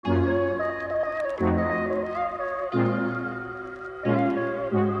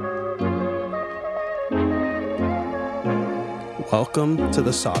Welcome to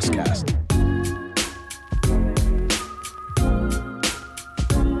the Saucecast.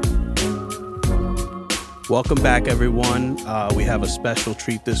 Welcome back, everyone. We have a special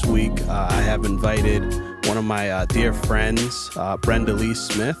treat this week. I have invited one of my dear friends, Brenda Lee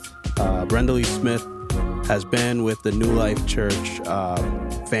Smith. Brenda Lee Smith has been with the New Life Church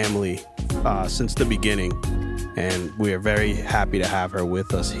family since the beginning, and we are very happy to have her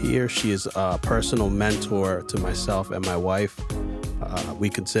with us here. She is a personal mentor to myself and my wife. We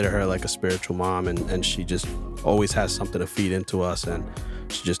consider her like a spiritual mom, and she just always has something to feed into us, and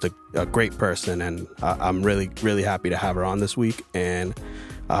she's just a great person, and I'm really, really happy to have her on this week. And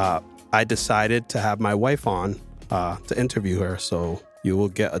I decided to have my wife on to interview her, so you will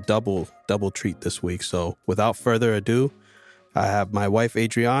get a double treat this week. So without further ado, I have my wife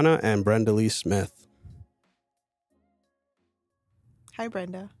Adriana and Brenda Lee Smith. Hi,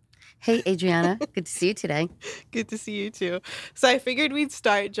 Brenda. Hey, Adriana. Good to see you today. Good to see you too. So I figured we'd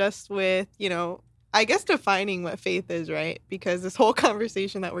start just with, I guess defining what faith is, right? Because this whole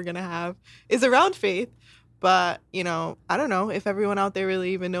conversation that we're going to have is around faith. But, I don't know if everyone out there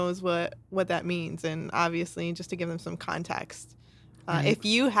really even knows what that means. And obviously, just to give them some context, if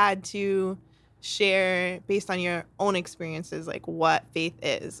you had to share based on your own experiences, like what faith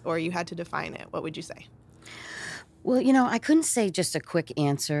is, or you had to define it, what would you say? Well, I couldn't say just a quick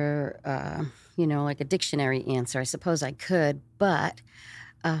answer, like a dictionary answer. I suppose I could, but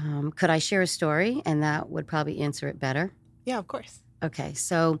could I share a story? And that would probably answer it better. Yeah, of course. Okay,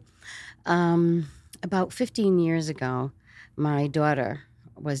 so about 15 years ago, my daughter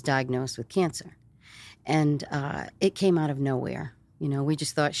was diagnosed with cancer, and it came out of nowhere. We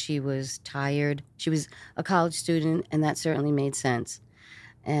just thought she was tired. She was a college student, and that certainly made sense.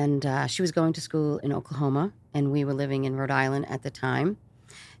 And she was going to school in Oklahoma, and we were living in Rhode Island at the time.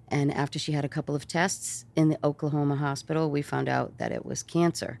 And after she had a couple of tests in the Oklahoma hospital, we found out that it was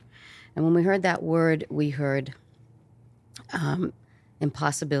cancer. And when we heard that word, we heard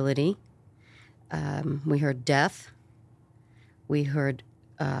impossibility. We heard death. We heard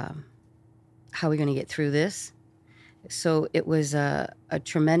how are we going to get through this? So it was a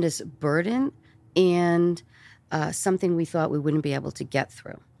tremendous burden and something we thought we wouldn't be able to get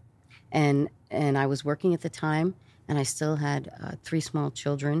through. And I was working at the time, and I still had 3 small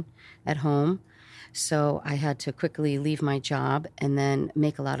children at home. So I had to quickly leave my job and then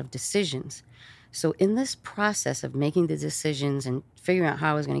make a lot of decisions. So in this process of making the decisions and figuring out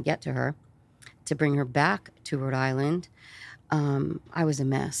how I was going to get to her, to bring her back to Rhode Island, I was a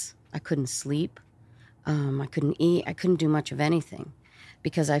mess. I couldn't sleep. I couldn't eat. I couldn't do much of anything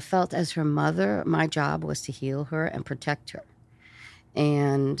because I felt as her mother, my job was to heal her and protect her.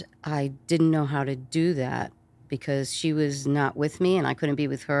 And I didn't know how to do that because she was not with me and I couldn't be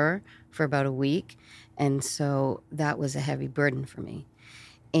with her for about a week. And so that was a heavy burden for me.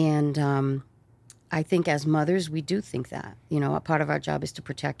 And I think as mothers, we do think that. A part of our job is to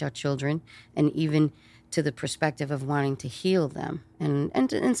protect our children, and even to the perspective of wanting to heal them. And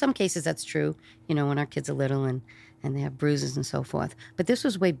in some cases, that's true, when our kids are little and they have bruises and so forth. But this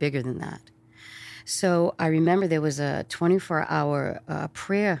was way bigger than that. So I remember there was a 24-hour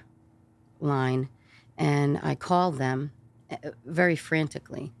prayer line, and I called them very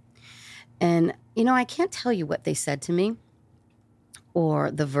frantically. And, I can't tell you what they said to me or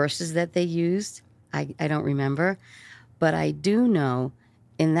the verses that they used. I don't remember. But I do know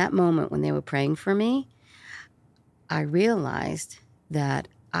in that moment when they were praying for me, I realized that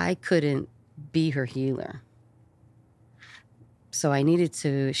I couldn't be her healer. So I needed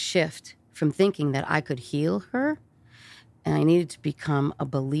to shift from thinking that I could heal her, and I needed to become a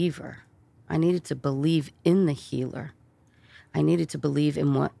believer. I needed to believe in the healer. I needed to believe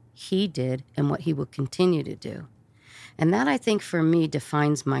in what he did and what he will continue to do. And that, I think, for me,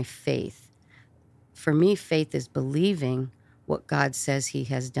 defines my faith. For me, faith is believing what God says he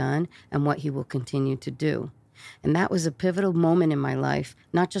has done and what he will continue to do. And that was a pivotal moment in my life,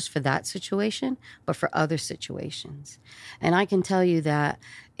 not just for that situation, but for other situations. And I can tell you that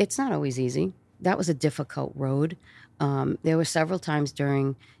it's not always easy. That was a difficult road. There were several times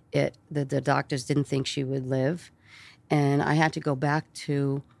during it that the doctors didn't think she would live. And I had to go back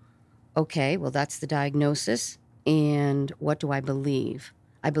to, okay, well, that's the diagnosis. And what do I believe?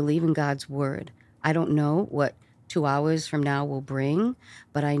 I believe in God's word. I don't know what 2 hours from now will bring,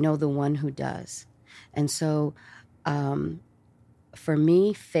 but I know the one who does. And so for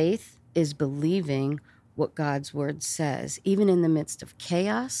me, faith is believing what God's word says, even in the midst of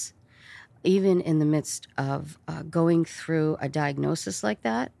chaos, even in the midst of going through a diagnosis like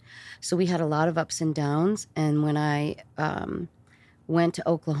that. So we had a lot of ups and downs. And when I went to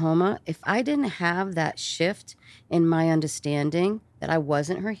Oklahoma, if I didn't have that shift in my understanding that I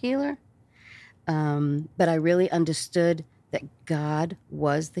wasn't her healer, but I really understood that God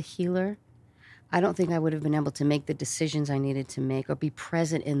was the healer, I don't think I would have been able to make the decisions I needed to make or be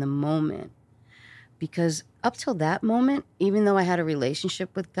present in the moment. Because up till that moment, even though I had a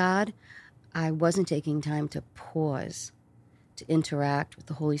relationship with God, I wasn't taking time to pause, to interact with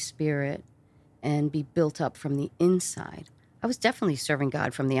the Holy Spirit and be built up from the inside. I was definitely serving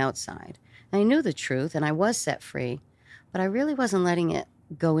God from the outside. And I knew the truth and I was set free, but I really wasn't letting it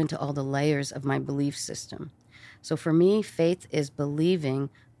go into all the layers of my belief system. So for me, faith is believing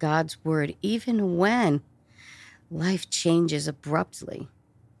God's word even when life changes abruptly,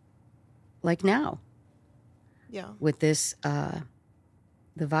 like now. Yeah. With this, the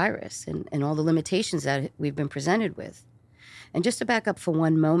virus and all the limitations that we've been presented with. And just to back up for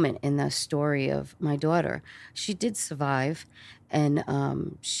one moment in the story of my daughter, she did survive, and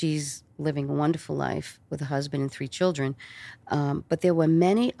she's living a wonderful life with a husband and 3 children. But there were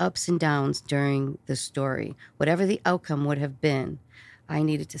many ups and downs during the story. Whatever the outcome would have been, I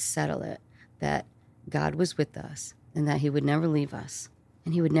needed to settle it, that God was with us and that he would never leave us.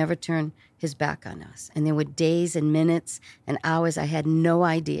 And he would never turn his back on us. And there were days and minutes and hours I had no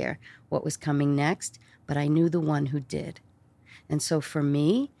idea what was coming next, but I knew the one who did. And so for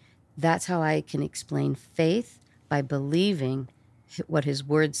me, that's how I can explain faith, by believing what his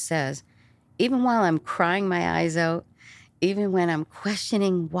word says. Even while I'm crying my eyes out, even when I'm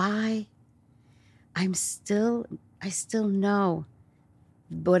questioning why, I still know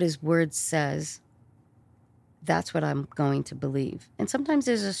what his word says. That's what I'm going to believe. And sometimes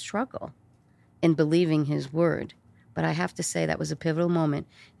there's a struggle in believing his word. But I have to say that was a pivotal moment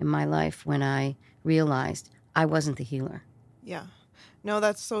in my life when I realized I wasn't the healer. Yeah. No,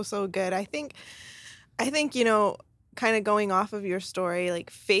 that's so good. I think, kind of going off of your story, like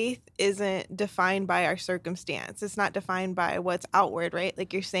faith isn't defined by our circumstance. It's not defined by what's outward, right?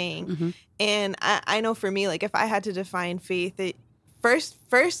 Like you're saying. Mm-hmm. And I know for me, like if I had to define faith,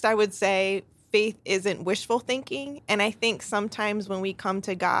 first I would say faith isn't wishful thinking. And I think sometimes when we come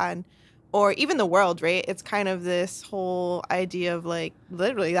to God or even the world, right, it's kind of this whole idea of like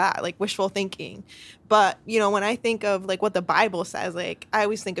literally that, like wishful thinking. But, when I think of like what the Bible says, like I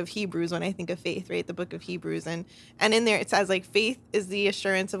always think of Hebrews when I think of faith, right? The book of Hebrews. And in there it says like faith is the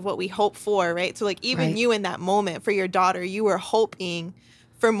assurance of what we hope for, right? So like even Right. you in that moment for your daughter, you were hoping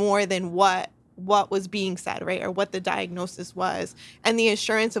for more than what was being said, right? Or what the diagnosis was. And the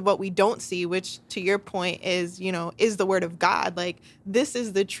assurance of what we don't see, which to your point is, is the word of God. Like this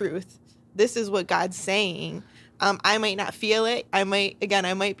is the truth. This is what God's saying. I might not feel it. I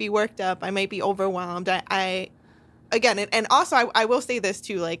might be worked up. I might be overwhelmed. And also I will say this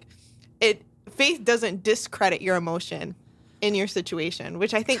too, like faith doesn't discredit your emotion in your situation,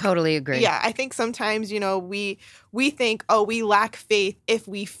 which I think Totally agree. Yeah, I think sometimes, we think, oh, we lack faith if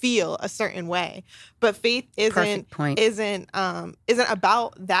we feel a certain way. But faith isn't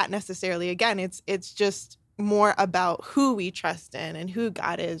about that necessarily. Again, it's just more about who we trust in and who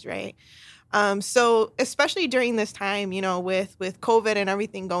God is, right? So especially during this time, with COVID and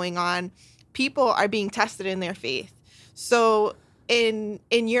everything going on, people are being tested in their faith. So in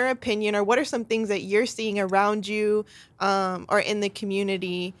your opinion, or what are some things that you're seeing around you or in the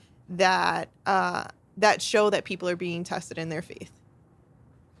community that show that people are being tested in their faith?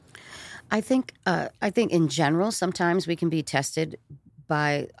 I think in general, sometimes we can be tested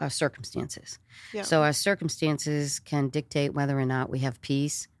by our circumstances. Yeah. So our circumstances can dictate whether or not we have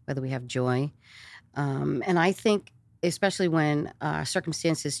peace, whether we have joy. And I think, especially when our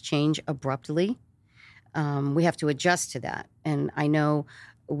circumstances change abruptly, we have to adjust to that. And I know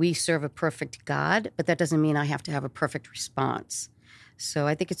we serve a perfect God, but that doesn't mean I have to have a perfect response. So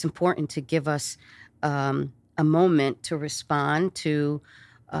I think it's important to give us a moment to respond to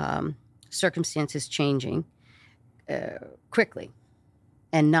circumstances changing quickly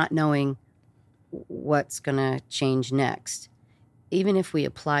and not knowing what's going to change next, even if we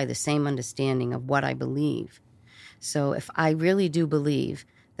apply the same understanding of what I believe. So if I really do believe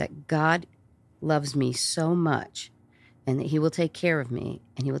that God loves me so much and that he will take care of me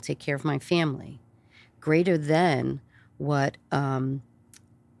and he will take care of my family, greater than what the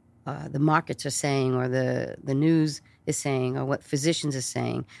markets are saying or the news is saying or what physicians are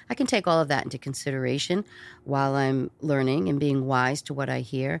saying, I can take all of that into consideration while I'm learning and being wise to what I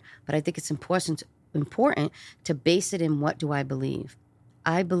hear. But I think it's important to base it in what do I believe.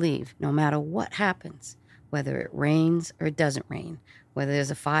 I believe no matter what happens, whether it rains or it doesn't rain, whether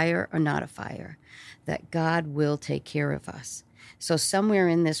there's a fire or not a fire, that God will take care of us. So somewhere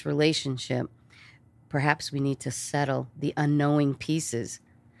in this relationship, perhaps we need to settle the unknowing pieces.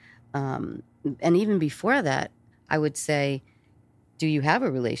 And even before that, I would say, do you have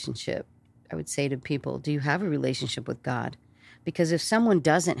a relationship? I would say to people, do you have a relationship with God? Because if someone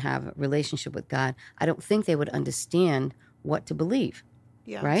doesn't have a relationship with God, I don't think they would understand what to believe.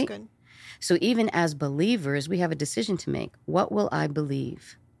 Yeah, right? that's good. So even as believers, we have a decision to make. What will I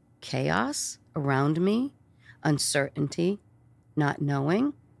believe? Chaos around me, uncertainty, not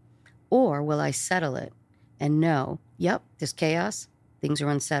knowing? Or will I settle it and know, yep, there's chaos, things are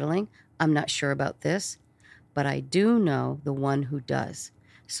unsettling, I'm not sure about this, but I do know the one who does.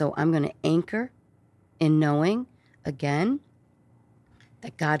 So I'm going to anchor in knowing, again,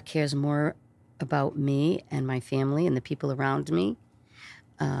 that God cares more about me and my family and the people around me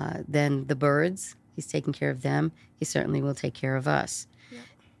than the birds. He's taking care of them. He certainly will take care of us. Yep.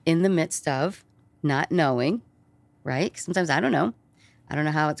 In the midst of not knowing, right? Sometimes I don't know. I don't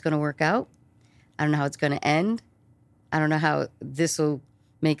know how it's going to work out. I don't know how it's going to end. I don't know how this will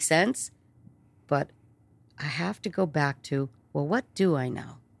make sense. But I have to go back to, well, what do I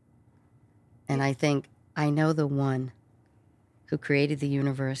know? And I think I know the one who created the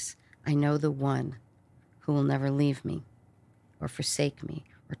universe. I know the one who will never leave me or forsake me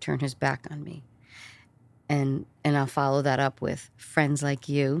or turn his back on me. And I'll follow that up with friends like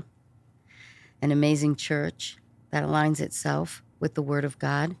you, an amazing church that aligns itself with the Word of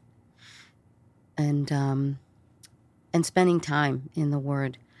God, and spending time in the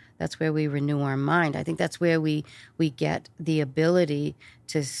Word. That's where we renew our mind. I think that's where we get the ability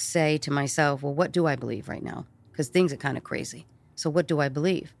to say to myself, well, what do I believe right now? Because things are kind of crazy. So what do I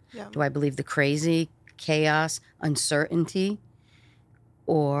believe? Yeah. Do I believe the crazy, chaos, uncertainty?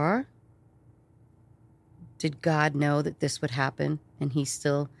 Or did God know that this would happen and he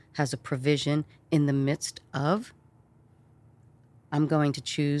still has a provision in the midst of? I'm going to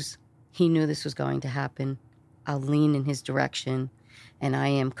choose. He knew this was going to happen. I'll lean in his direction, and I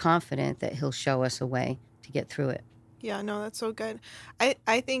am confident that he'll show us a way to get through it. Yeah, no, that's so good.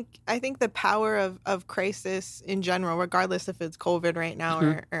 I think the power of crisis in general, regardless if it's COVID right now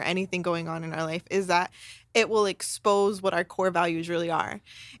or anything going on in our life, is that it will expose what our core values really are,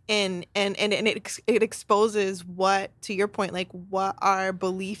 and it exposes what, to your point, like what our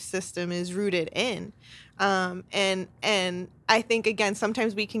belief system is rooted in. And I think, again,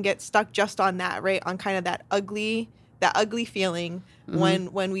 sometimes we can get stuck just on that, right? On kind of that ugly feeling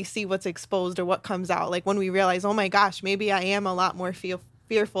when we see what's exposed or what comes out. Like when we realize, oh my gosh, maybe I am a lot more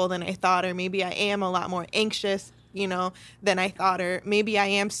fearful than I thought, or maybe I am a lot more anxious, than I thought, or maybe I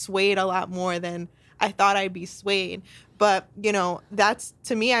am swayed a lot more than I thought I'd be swayed. But, that's,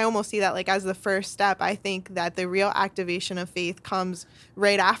 to me, I almost see that like as the first step. I think that the real activation of faith comes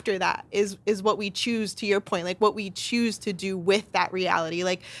right after that, is what we choose, to your point, like what we choose to do with that reality.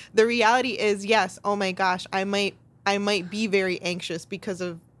 Like the reality is, yes, oh my gosh, I might be very anxious because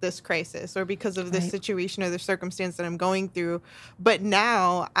of this crisis or because of this situation or the circumstance that I'm going through. But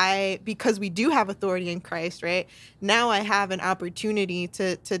now because we do have authority in Christ, right? Now I have an opportunity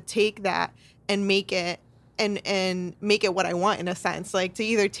to take that and make it and make it what I want, in a sense, like to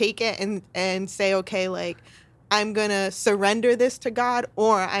either take it and say, okay, like I'm going to surrender this to God,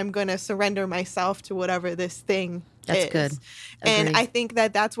 or I'm going to surrender myself to whatever this thing is. That's good. And Agreed. I think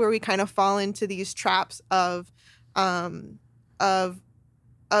that that's where we kind of fall into these traps of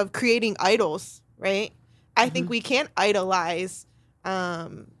creating idols, right? I think we can't idolize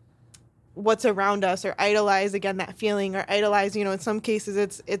what's around us, or idolize, again, that feeling, or idolize, in some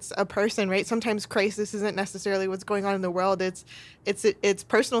cases it's a person, right? Sometimes crisis isn't necessarily what's going on in the world. It's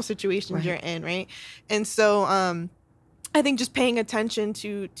personal situations you're in, right? And so I think just paying attention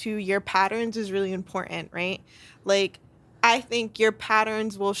to your patterns is really important, right? Like I think your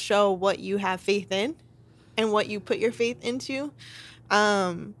patterns will show what you have faith in and what you put your faith into.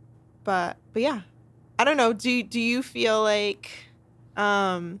 But yeah, I don't know. Do you feel like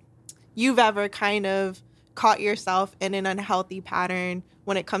you've ever kind of caught yourself in an unhealthy pattern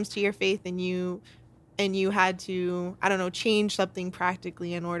when it comes to your faith, and you had to, I don't know, change something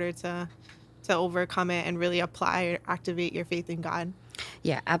practically in order to overcome it and really apply or activate your faith in God?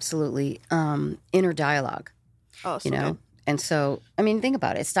 Yeah, absolutely. Inner dialogue, Oh, so good. And so, I mean, think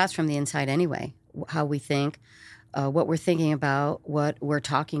about it. It starts from the inside anyway. How we think, what we're thinking about, what we're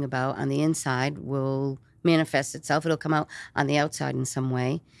talking about on the inside will manifest itself. It'll come out on the outside in some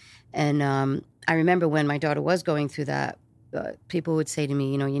way. And I remember when my daughter was going through that, people would say to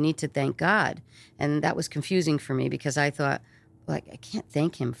me, you need to thank God. And that was confusing for me, because I thought, like, I can't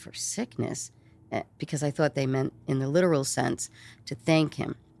thank him for sickness, because I thought they meant in the literal sense to thank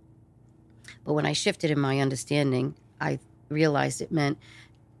him. But when I shifted in my understanding, I realized it meant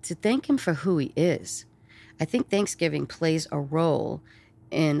to thank him for who he is. I think Thanksgiving plays a role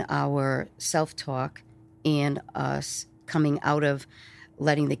in our self-talk and us coming out of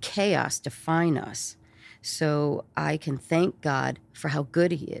letting the chaos define us. So I can thank God for how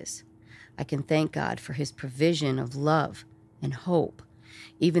good he is. I can thank God for his provision of love and hope,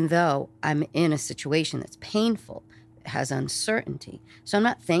 even though I'm in a situation that's painful, has uncertainty. So I'm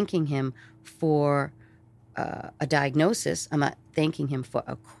not thanking him for a diagnosis. I'm not thanking him for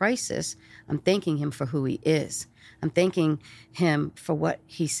a crisis. I'm thanking him for who he is. I'm thanking him for what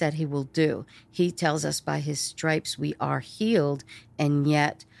he said he will do. He tells us by his stripes we are healed, and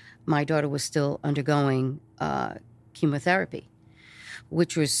yet my daughter was still undergoing chemotherapy,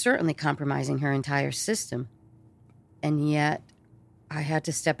 which was certainly compromising her entire system. And yet I had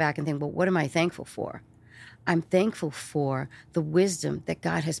to step back and think, well, what am I thankful for? I'm thankful for the wisdom that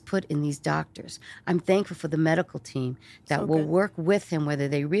God has put in these doctors. I'm thankful for the medical team that will work with him, whether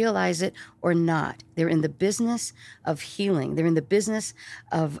they realize it or not. They're in the business of healing. They're in the business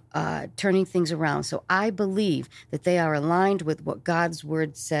of turning things around. So I believe that they are aligned with what God's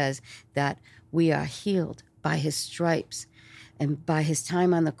word says, that we are healed by his stripes and by his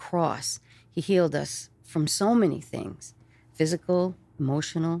time on the cross. He healed us from so many things, physical,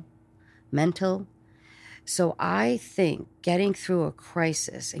 emotional, mental. So I think getting through a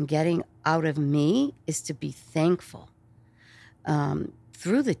crisis and getting out of me is to be thankful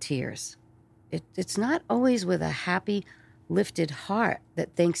through the tears. It's not always with a happy, lifted heart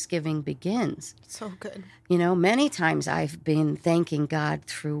that Thanksgiving begins. So good. You know, many times I've been thanking God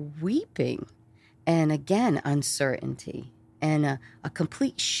through weeping and, again, uncertainty and a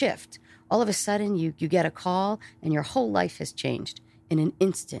complete shift. All of a sudden, you get a call and your whole life has changed in an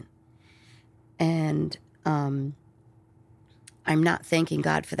instant. And I'm not thanking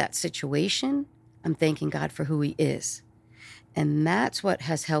God for that situation. I'm thanking God for who he is. And that's what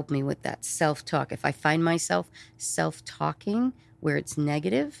has helped me with that self-talk. If I find myself self-talking where it's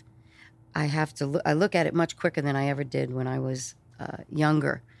negative, I look at it much quicker than I ever did when I was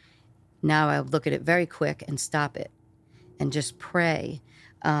younger. Now I look at it very quick and stop it and just pray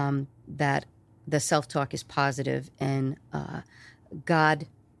that the self-talk is positive and God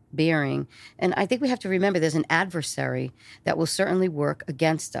bearing. And I think we have to remember there's an adversary that will certainly work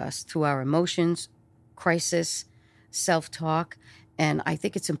against us through our emotions, crisis, self-talk. And I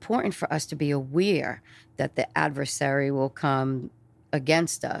think it's important for us to be aware that the adversary will come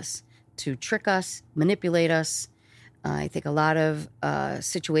against us to trick us, manipulate us. I think a lot of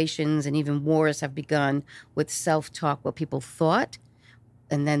situations and even wars have begun with self-talk, what people thought,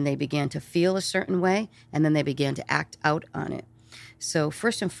 and then they began to feel a certain way, and then they began to act out on it. So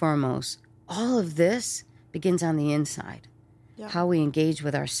first and foremost, all of this begins on the inside. Yeah. How we engage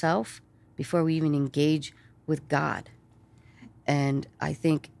with ourselves before we even engage with God. And I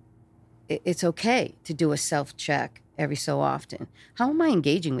think it's okay to do a self-check every so often. How am I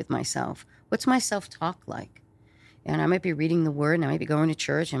engaging with myself? What's my self-talk like? And I might be reading the word, and I might be going to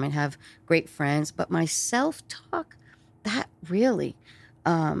church, I might have great friends, but my self-talk, that really,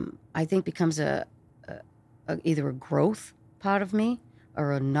 I think becomes either a growth part of me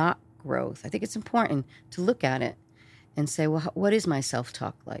or a not growth. I think it's important to look at it and say, well, what is my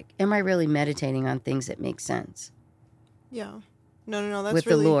self-talk like? Am I really meditating on things that make sense? Yeah. No. That's with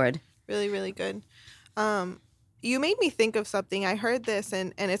really, the Lord. Really, really good. You made me think of something. I heard this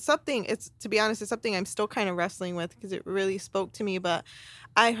and to be honest, it's something I'm still kind of wrestling with because it really spoke to me. But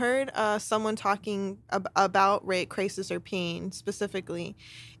I heard someone talking about crisis or pain specifically,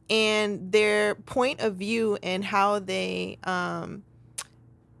 and their point of view and how they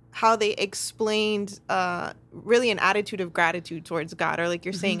explained really an attitude of gratitude towards God, or like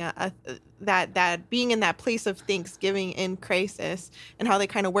you're saying, that being in that place of thanksgiving in crisis, and how they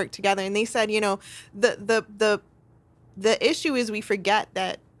kind of work together. And they said, the issue is we forget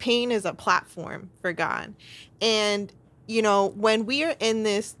that pain is a platform for God. And, when we are in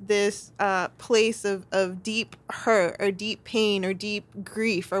this place of deep hurt or deep pain or deep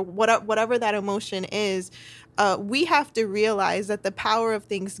grief or whatever that emotion is, we have to realize that the power of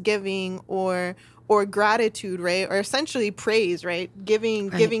thanksgiving or gratitude, right, or essentially praise, right,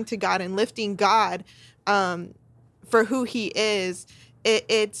 giving to God and lifting God for who he is,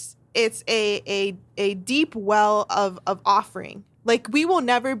 it's a deep well of offering. Like, we will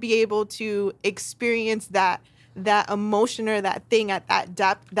never be able to experience that emotion or that thing at that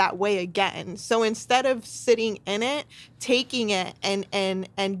depth that way again. So instead of sitting in it, taking it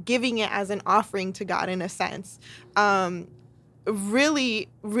and giving it as an offering to God, in a sense, really,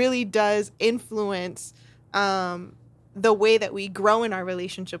 really does influence the way that we grow in our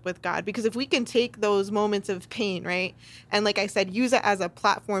relationship with God. Because if we can take those moments of pain, right, and like I said, use it as a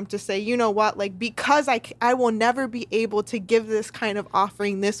platform to say, you know what, like, because I will never be able to give this kind of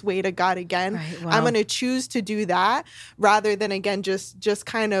offering this way to God again, Right, wow. I'm going to choose to do that rather than, again, just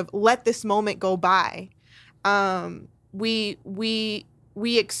kind of let this moment go by.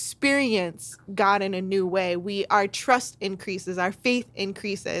 We experience God in a new way. Our trust increases, our faith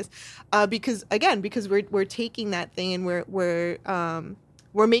increases, because we're taking that thing and we're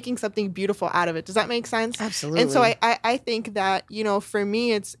making something beautiful out of it. Does that make sense? Absolutely. And so I think that, you know, for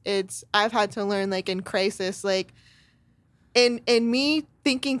me, it's I've had to learn, like, in crisis, like, in me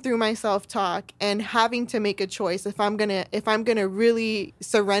thinking through my self-talk and having to make a choice if I'm gonna really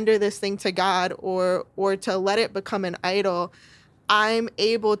surrender this thing to God or to let it become an idol, I'm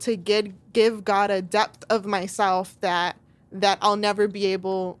able to give God a depth of myself that I'll never be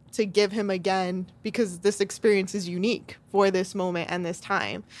able to give him again, because this experience is unique for this moment and this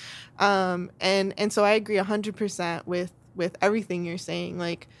time. And so I agree 100% with everything you're saying.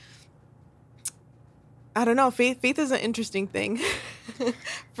 Like, I don't know, faith is an interesting thing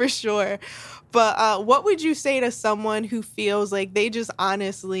for sure. But what would you say to someone who feels like they just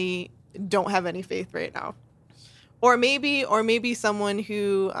honestly don't have any faith right now? Or maybe someone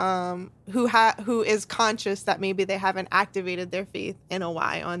who is conscious that maybe they haven't activated their faith in a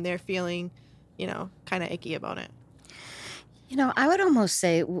while and they're feeling, you know, kind of icky about it. You know, I would almost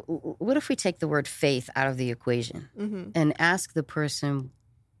say, what if we take the word faith out of the equation and ask the person,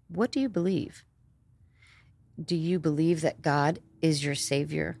 what do you believe? Do you believe that God is your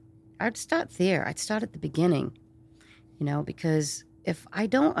Savior? I'd start there. I'd start at the beginning, you know, because if I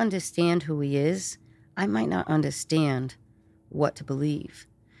don't understand who he is, I might not understand what to believe.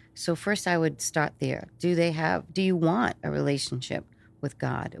 So first I would start there. Do you want a relationship with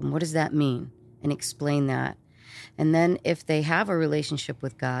God? And what does that mean? And explain that. And then if they have a relationship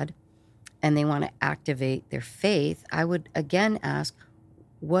with God and they want to activate their faith, I would again ask,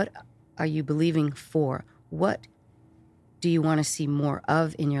 what are you believing for? What do you want to see more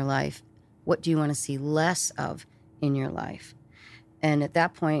of in your life? What do you want to see less of in your life? And at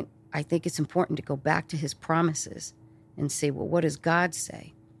that point, I think it's important to go back to his promises and say, well, what does God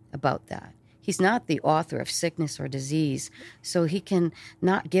say about that? He's not the author of sickness or disease, so he can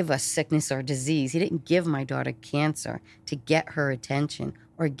not give us sickness or disease. He didn't give my daughter cancer to get her attention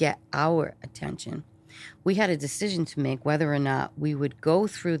or get our attention. We had a decision to make whether or not we would go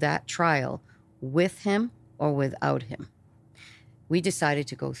through that trial with him or without him. We decided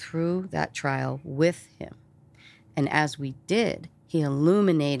to go through that trial with him. And as we did, he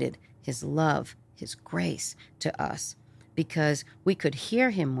illuminated his love, his grace to us, because we could hear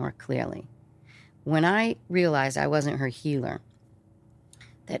him more clearly. When I realized I wasn't her healer,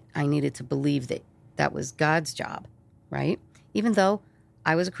 that I needed to believe that that was God's job, right? Even though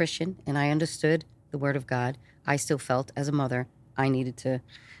I was a Christian and I understood the word of God, I still felt as a mother I needed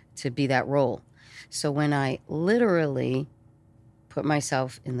to be that role. So when I literally put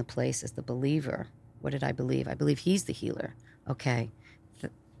myself in the place as the believer, what did I believe? I believe he's the healer. Okay,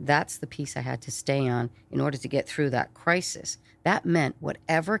 that's the piece I had to stay on in order to get through that crisis. That meant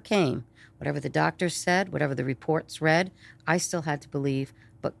whatever came, whatever the doctors said, whatever the reports read, I still had to believe.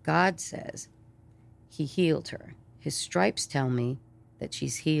 But God says he healed her. His stripes tell me that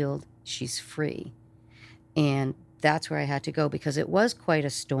she's healed, she's free. And that's where I had to go, because it was quite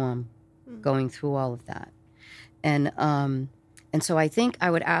a storm going through all of that. And so I think I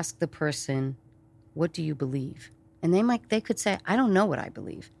would ask the person, what do you believe? And they could say, I don't know what I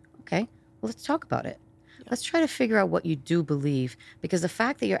believe. Okay, well, let's talk about it. Yeah. Let's try to figure out what you do believe, because the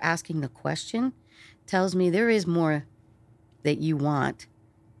fact that you're asking the question tells me there is more that you want.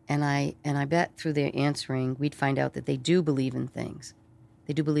 And I bet through their answering, we'd find out that they do believe in things.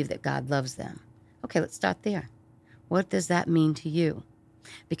 They do believe that God loves them. Okay, let's start there. What does that mean to you?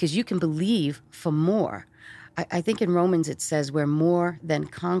 Because you can believe for more. I think in Romans it says we're more than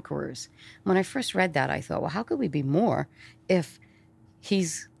conquerors. When I first read that, I thought, well, how could we be more if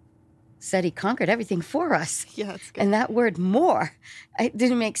he's said he conquered everything for us? Yeah, that's good. And that word more, it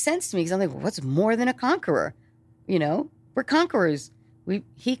didn't make sense to me, because I'm like, well, what's more than a conqueror? You know, we're conquerors.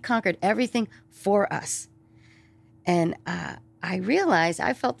 He conquered everything for us. And I realized,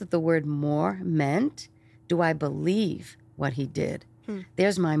 I felt that the word more meant, do I believe what he did?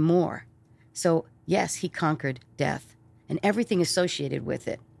 There's my more. So yes, he conquered death and everything associated with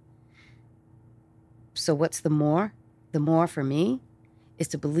it. So what's the more? The more for me is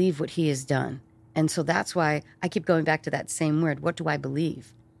to believe what he has done. And so that's why I keep going back to that same word. What do I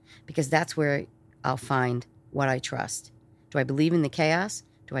believe? Because that's where I'll find what I trust. Do I believe in the chaos?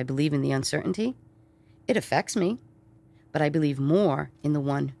 Do I believe in the uncertainty? It affects me. but I believe more in the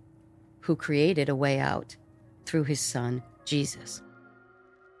one who created a way out through his son, Jesus.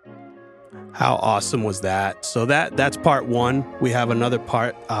 How awesome was that? So that's part one. We have another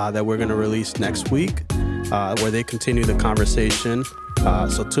part that we're going to release next week where they continue the conversation.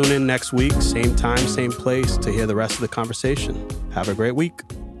 So tune in next week, same time, same place, to hear the rest of the conversation. Have a great week.